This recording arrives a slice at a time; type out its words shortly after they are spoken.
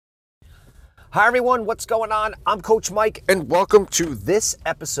Hi everyone, what's going on? I'm Coach Mike and welcome to this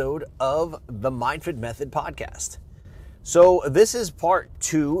episode of the MindFit Method podcast. So this is part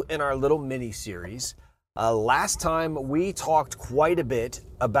 2 in our little mini series. Last time we talked quite a bit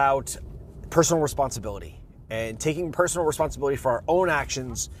about personal responsibility and taking personal responsibility for our own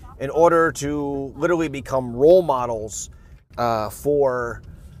actions in order to literally become role models for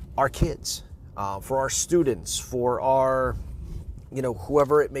our kids, for our students, for our,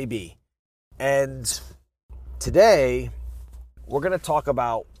 whoever it may be. And today, we're going to talk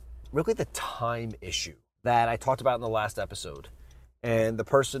about really the time issue that I talked about in the last episode. And the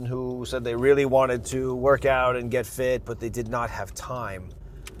person who said they really wanted to work out and get fit, but they did not have time.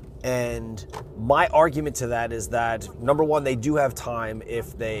 And my argument to that is that, number one, they do have time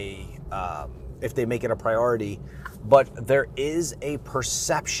if they make it a priority. But there is a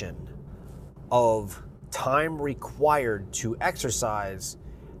perception of time required to exercise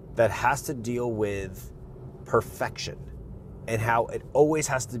that has to deal with perfection and how it always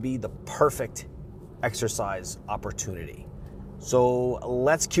has to be the perfect exercise opportunity. So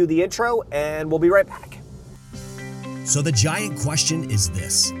let's cue the intro and we'll be right back. So the giant question is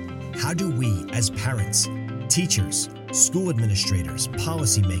this: how do we as parents, teachers, school administrators,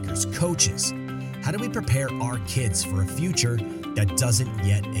 policymakers, coaches, how do we prepare our kids for a future that doesn't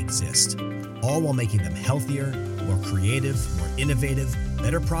yet exist? All while making them healthier, more creative, more innovative,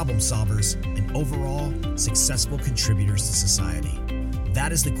 better problem solvers, and overall successful contributors to society.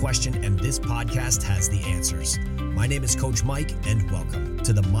 That is the question, and this podcast has the answers. My name is Coach Mike, and welcome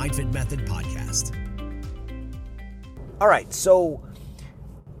to the MindFit Method podcast. All right, so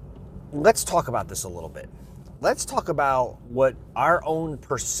let's talk about this a little bit. Let's talk about what our own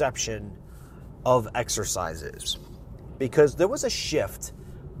perception of exercise is, because there was a shift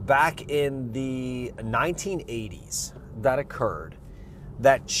back in the 1980s that occurred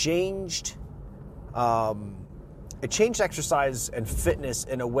that changed exercise and fitness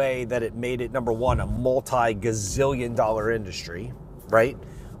in a way that it made it, number one, a multi-gazillion dollar industry, right?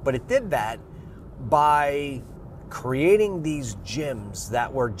 But it did that by creating these gyms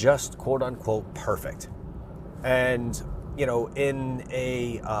that were just quote unquote perfect. And in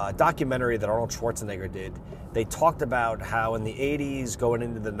a documentary that Arnold Schwarzenegger did, they talked about how in the 80s going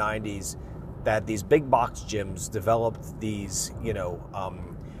into the 90s that these big box gyms developed these,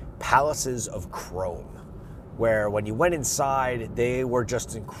 palaces of chrome, where when you went inside, they were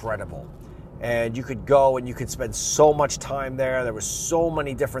just incredible. And you could go and you could spend so much time there. There were so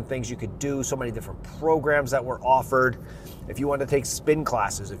many different things you could do, so many different programs that were offered. If you wanted to take spin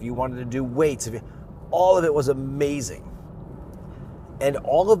classes, if you wanted to do weights, all of it was amazing. And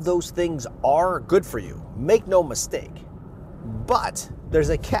all of those things are good for you, make no mistake. But there's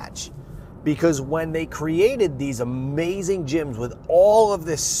a catch, because when they created these amazing gyms with all of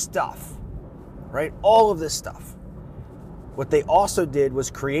this stuff, right? All of this stuff, what they also did was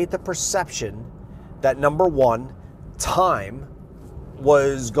create the perception that, number one, time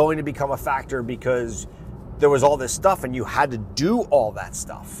was going to become a factor because there was all this stuff and you had to do all that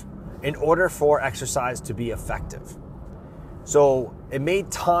stuff in order for exercise to be effective. So it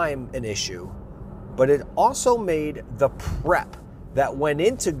made time an issue, but it also made the prep that went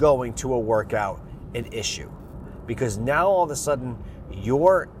into going to a workout an issue, because now all of a sudden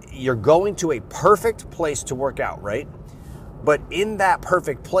you're going to a perfect place to work out, right? But in that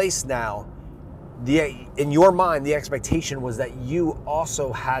perfect place now, in your mind, the expectation was that you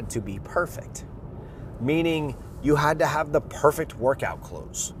also had to be perfect, meaning you had to have the perfect workout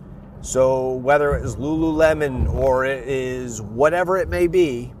clothes. So whether it is Lululemon or it is whatever it may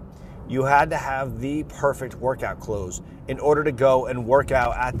be, you had to have the perfect workout clothes in order to go and work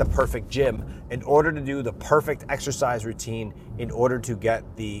out at the perfect gym, in order to do the perfect exercise routine, in order to get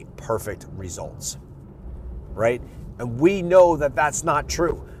the perfect results, right? And we know that that's not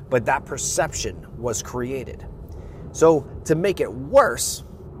true, but that perception was created. So to make it worse,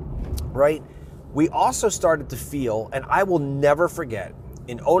 right, we also started to feel, and I will never forget,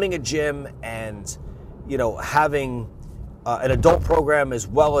 in owning a gym and, having an adult program as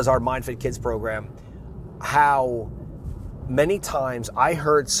well as our MindFit Kids program, how many times I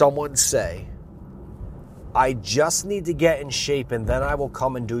heard someone say, I just need to get in shape and then I will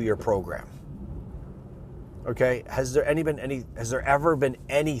come and do your program. Okay, has there ever been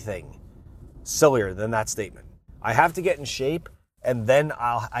anything sillier than that statement? I have to get in shape and then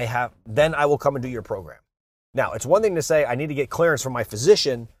I will come and do your program. Now, it's one thing to say I need to get clearance from my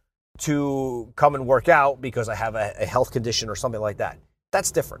physician to come and work out because I have a health condition or something like that.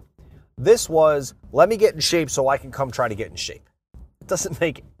 That's different. This was, let me get in shape so I can come try to get in shape. It doesn't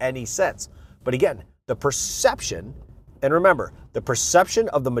make any sense. But again, the perception And remember, the perception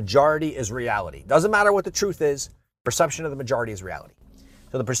of the majority is reality. Doesn't matter what the truth is, perception of the majority is reality.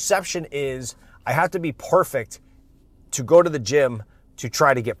 So the perception is, I have to be perfect to go to the gym to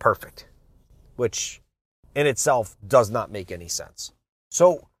try to get perfect, which in itself does not make any sense.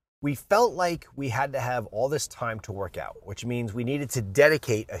 So we felt like we had to have all this time to work out, which means we needed to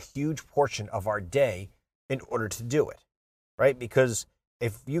dedicate a huge portion of our day in order to do it, right? Because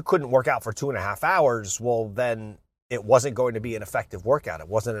if you couldn't work out for 2.5 hours, well, then it wasn't going to be an effective workout. It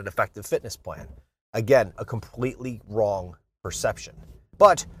wasn't an effective fitness plan. Again, a completely wrong perception.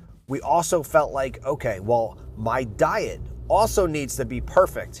 But we also felt like, okay, well, my diet also needs to be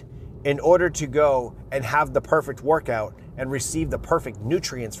perfect in order to go and have the perfect workout and receive the perfect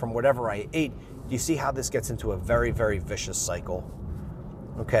nutrients from whatever I ate. Do you see how this gets into a very, very vicious cycle?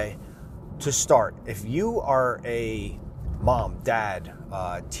 Okay, to start, if you are a mom, dad,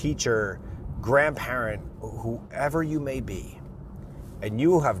 teacher, grandparent, whoever you may be, and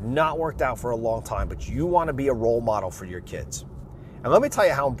you have not worked out for a long time, but you want to be a role model for your kids. And let me tell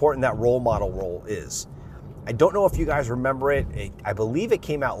you how important that role model role is. I don't know if you guys remember it. I believe it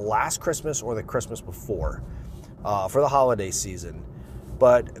came out last Christmas or the Christmas before for the holiday season.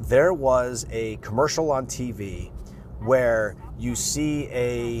 But there was a commercial on TV where you see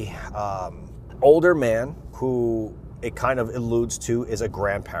a older man who it kind of alludes to is a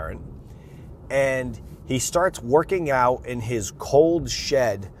grandparent. And he starts working out in his cold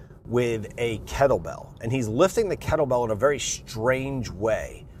shed with a kettlebell. And he's lifting the kettlebell in a very strange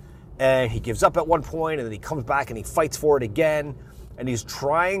way. And he gives up at one point, and then he comes back and he fights for it again. And he's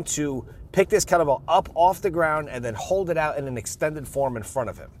trying to pick this kettlebell up off the ground and then hold it out in an extended form in front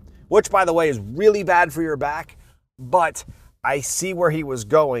of him, which, by the way, is really bad for your back. But I see where he was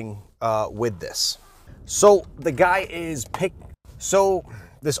going with this. So the guy is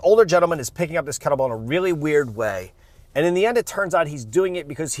this older gentleman is picking up this kettlebell in a really weird way. And in the end, it turns out he's doing it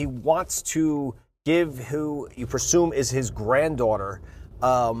because he wants to give who you presume is his granddaughter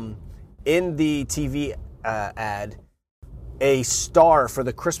in the TV ad a star for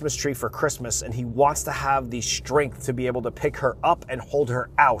the Christmas tree for Christmas, and he wants to have the strength to be able to pick her up and hold her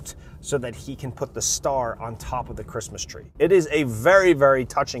out so that he can put the star on top of the Christmas tree. It is a very, very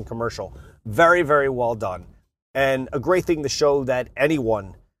touching commercial, very, very well done, and a great thing to show that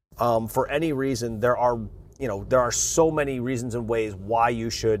anyone, for any reason, there are so many reasons and ways why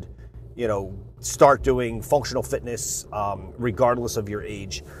you should, start doing functional fitness regardless of your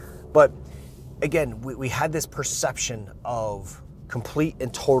age. But again, we had this perception of complete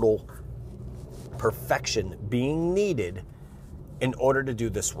and total perfection being needed in order to do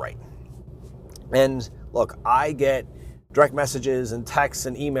this right. And look, I get direct messages and texts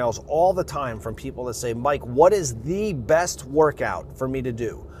and emails all the time from people that say, Mike, what is the best workout for me to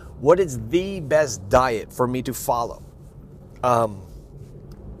do? What is the best diet for me to follow?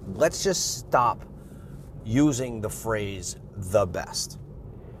 Let's just stop using the phrase the best.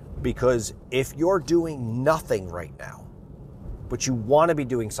 Because if you're doing nothing right now, but you want to be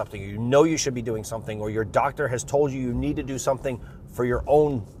doing something, you know you should be doing something, or your doctor has told you need to do something for your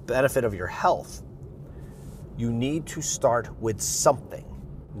own benefit of your health, you need to start with something,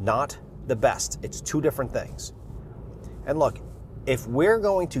 not the best. It's two different things. And look, if we're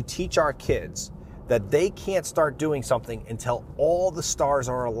going to teach our kids that they can't start doing something until all the stars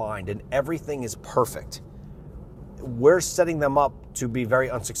are aligned and everything is perfect, we're setting them up to be very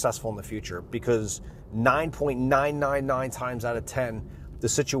unsuccessful in the future, because 9.999 times out of 10, the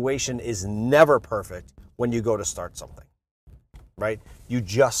situation is never perfect when you go to start something, right? You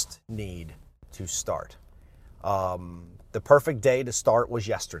just need to start. The perfect day to start was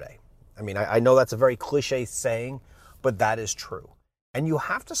yesterday. I mean, I know that's a very cliche saying, but that is true. And you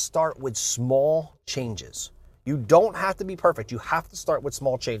have to start with small changes. You don't have to be perfect. You have to start with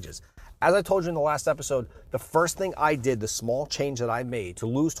small changes. As I told you in the last episode, the first thing I did, the small change that I made to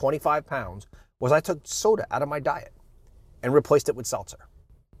lose 25 pounds, was I took soda out of my diet and replaced it with seltzer.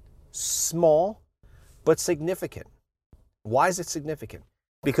 Small, but significant. Why is it significant?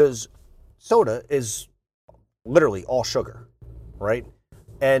 Because soda is literally all sugar, right?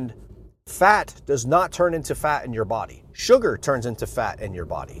 And fat does not turn into fat in your body. Sugar turns into fat in your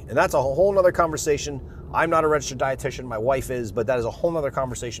body. And that's a whole nother conversation. I'm not a registered dietitian, my wife is, but that is a whole nother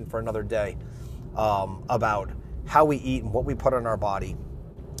conversation for another day about how we eat and what we put on our body.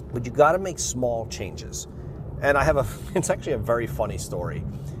 But you got to make small changes. And it's actually a very funny story.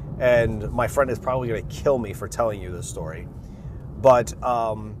 And my friend is probably going to kill me for telling you this story. But,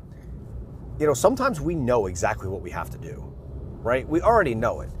 sometimes we know exactly what we have to do, right? We already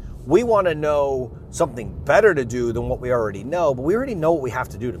know it. We want to know something better to do than what we already know, but we already know what we have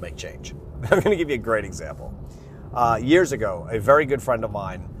to do to make change. I'm going to give you a great example. years ago, a very good friend of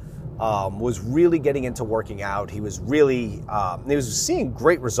mine was really getting into working out. He was seeing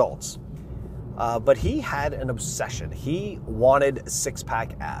great results, but he had an obsession. He wanted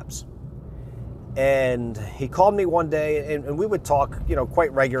six-pack abs. And he called me one day, and we would talk,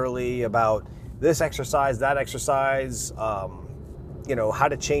 quite regularly about this exercise, that exercise, how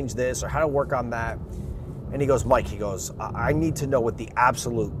to change this or how to work on that. And he goes, Mike, I need to know what the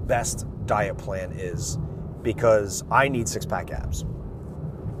absolute best diet plan is because I need six-pack abs.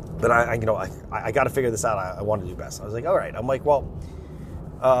 But I got to figure this out. I want to do best. I was like, all right. I'm like, well,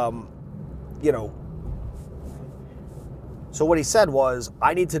 so what he said was,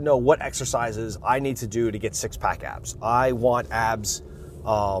 I need to know what exercises I need to do to get six-pack abs. I want abs.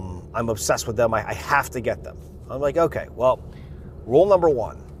 I'm obsessed with them. I have to get them. I'm like, okay, well, rule number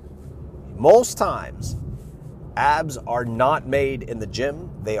one, most times abs are not made in the gym.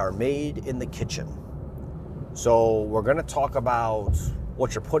 They are made in the kitchen. So we're going to talk about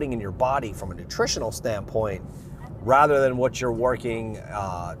what you're putting in your body from a nutritional standpoint rather than what you're working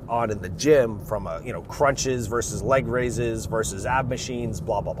on in the gym from crunches versus leg raises versus ab machines,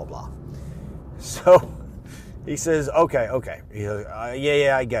 blah, blah, blah, blah. So he says, okay. He goes,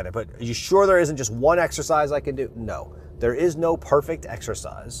 yeah, I get it. But are you sure there isn't just one exercise I can do? No, there is no perfect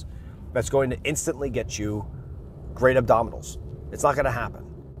exercise that's going to instantly get you great abdominals. It's not going to happen.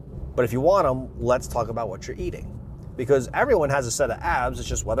 But if you want them, let's talk about what you're eating. Because everyone has a set of abs, it's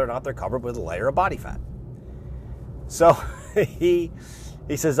just whether or not they're covered with a layer of body fat. So he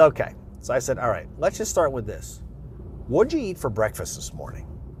says, okay. So I said, all right, let's just start with this. What'd you eat for breakfast this morning?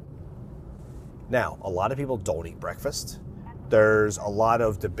 Now, a lot of people don't eat breakfast. There's a lot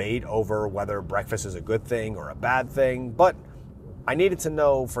of debate over whether breakfast is a good thing or a bad thing, but I needed to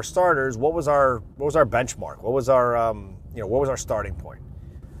know, for starters, what was our benchmark? What was our starting point?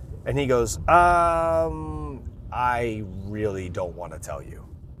 And he goes, I really don't want to tell you.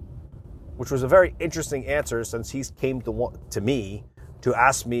 Which was a very interesting answer since he came to me to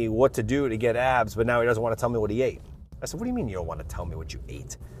ask me what to do to get abs, but now he doesn't want to tell me what he ate. I said, what do you mean you don't want to tell me what you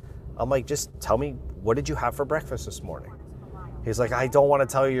ate? I'm like, just tell me, what did you have for breakfast this morning? He's like, I don't want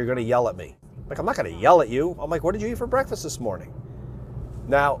to tell you, you're going to yell at me. I'm like, I'm not going to yell at you. I'm like, what did you eat for breakfast this morning?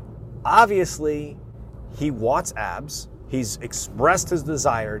 Now, obviously, he wants abs. He's expressed his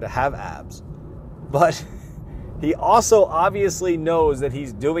desire to have abs, but he also obviously knows that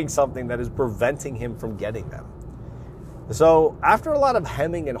he's doing something that is preventing him from getting them. So after a lot of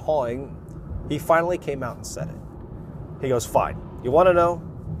hemming and hawing, he finally came out and said it. He goes, fine. You want to know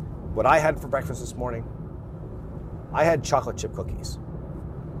what I had for breakfast this morning? I had chocolate chip cookies.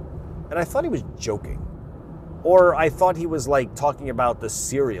 And I thought he was joking. Or I thought he was talking about the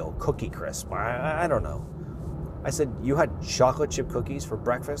cereal, Cookie Crisp. I don't know. I said, you had chocolate chip cookies for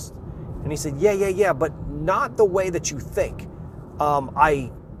breakfast? And he said, yeah, but not the way that you think.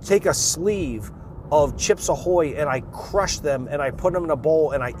 I take a sleeve of Chips Ahoy and I crush them and I put them in a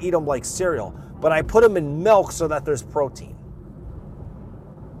bowl and I eat them like cereal. But I put them in milk so that there's protein.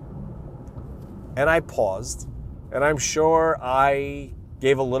 And I paused, and I'm sure I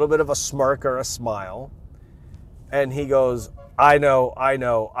gave a little bit of a smirk or a smile. And he goes, I know.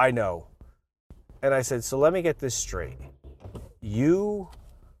 And I said, so let me get this straight. You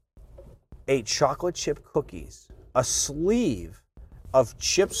ate chocolate chip cookies, a sleeve of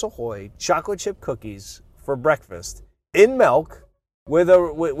Chips Ahoy chocolate chip cookies for breakfast in milk with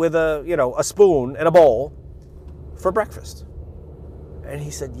a spoon and a bowl for breakfast. And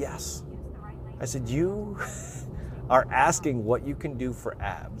he said, yes. I said, you are asking what you can do for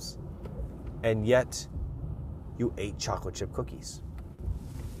abs, and yet you ate chocolate chip cookies.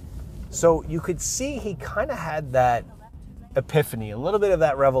 So you could see he kind of had that epiphany, a little bit of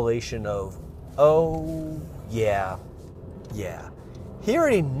that revelation of, oh, yeah. He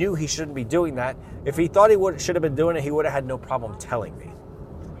already knew he shouldn't be doing that. If he thought he should have been doing it, he would have had no problem telling me.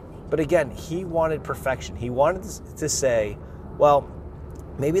 But again, he wanted perfection. He wanted to say, well,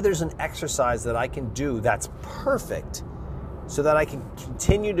 maybe there's an exercise that I can do that's perfect so that I can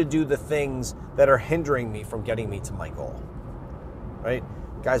continue to do the things that are hindering me from getting me to my goal, right?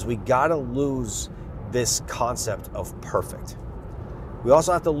 Guys, we got to lose this concept of perfect. We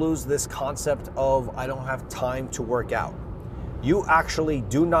also have to lose this concept of I don't have time to work out. You actually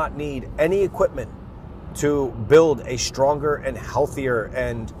do not need any equipment to build a stronger and healthier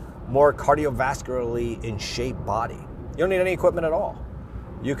and more cardiovascularly in shape body. You don't need any equipment at all.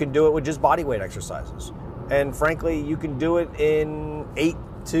 You can do it with just body weight exercises. And frankly, you can do it in 8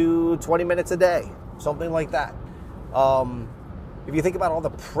 to 20 minutes a day, something like that. If you think about all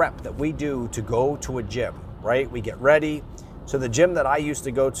the prep that we do to go to a gym, right? We get ready. So the gym that I used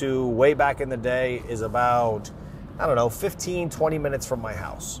to go to way back in the day is about I don't know, 15, 20 minutes from my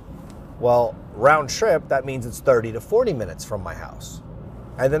house. Well, round trip, that means it's 30 to 40 minutes from my house.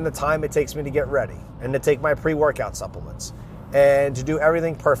 And then the time it takes me to get ready and to take my pre-workout supplements and to do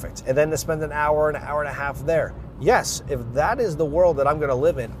everything perfect and then to spend an hour and a half there. Yes, if that is the world that I'm going to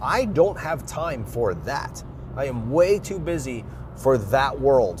live in, I don't have time for that. I am way too busy for that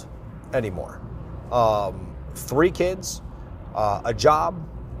world anymore. 3 kids, a job,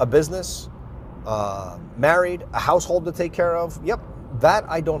 a business, married, a household to take care of. Yep, that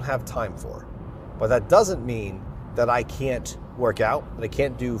I don't have time for. But that doesn't mean that I can't work out, that I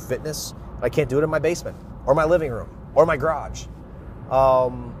can't do fitness, that I can't do it in my basement or my living room or my garage.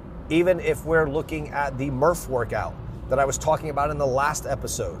 Even if we're looking at the Murph workout that I was talking about in the last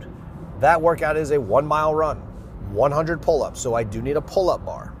episode, that workout is a 1 mile run, 100 pull-ups. So I do need a pull-up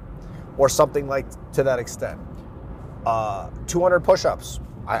bar or something like to that extent. 200 push-ups.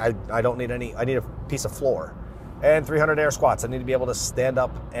 I don't need any. I need a piece of floor. And 300 air squats. I need to be able to stand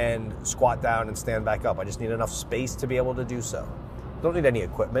up and squat down and stand back up. I just need enough space to be able to do so. Don't need any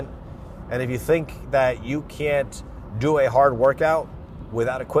equipment. And if you think that you can't do a hard workout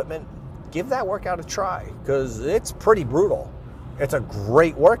without equipment, give that workout a try, because it's pretty brutal. It's a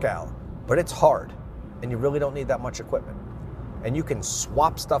great workout, but it's hard, and you really don't need that much equipment. And you can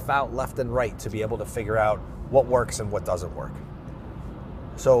swap stuff out left and right to be able to figure out what works and what doesn't work.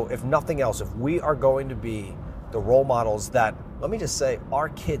 So if nothing else, if we are going to be the role models that, let me just say, our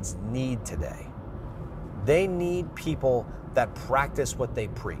kids need today, they need people that practice what they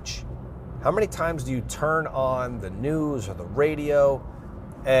preach. How many times do you turn on the news or the radio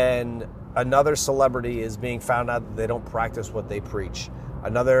and another celebrity is being found out that they don't practice what they preach?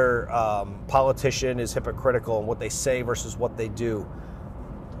 Another politician is hypocritical in what they say versus what they do.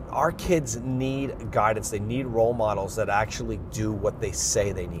 Our kids need guidance. They need role models that actually do what they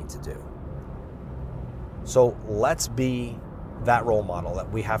say they need to do. So let's be that role model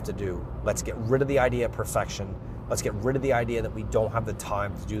that we have to do. Let's get rid of the idea of perfection. Let's get rid of the idea that we don't have the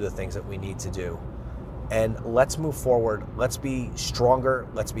time to do the things that we need to do. And let's move forward. Let's be stronger.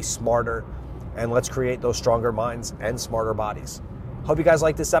 Let's be smarter. And let's create those stronger minds and smarter bodies. Hope you guys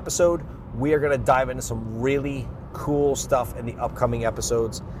like this episode. We are going to dive into some really cool stuff in the upcoming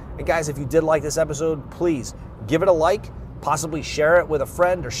episodes. And guys, if you did like this episode, please give it a like, possibly share it with a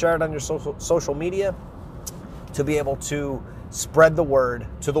friend or share it on your social media to be able to spread the word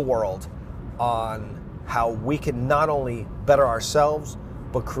to the world on how we can not only better ourselves,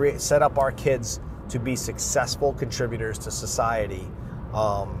 but set up our kids to be successful contributors to society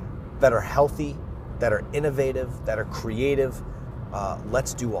that are healthy, that are innovative, that are creative.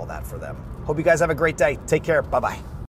 Let's do all that for them. Hope you guys have a great day. Take care. Bye-bye.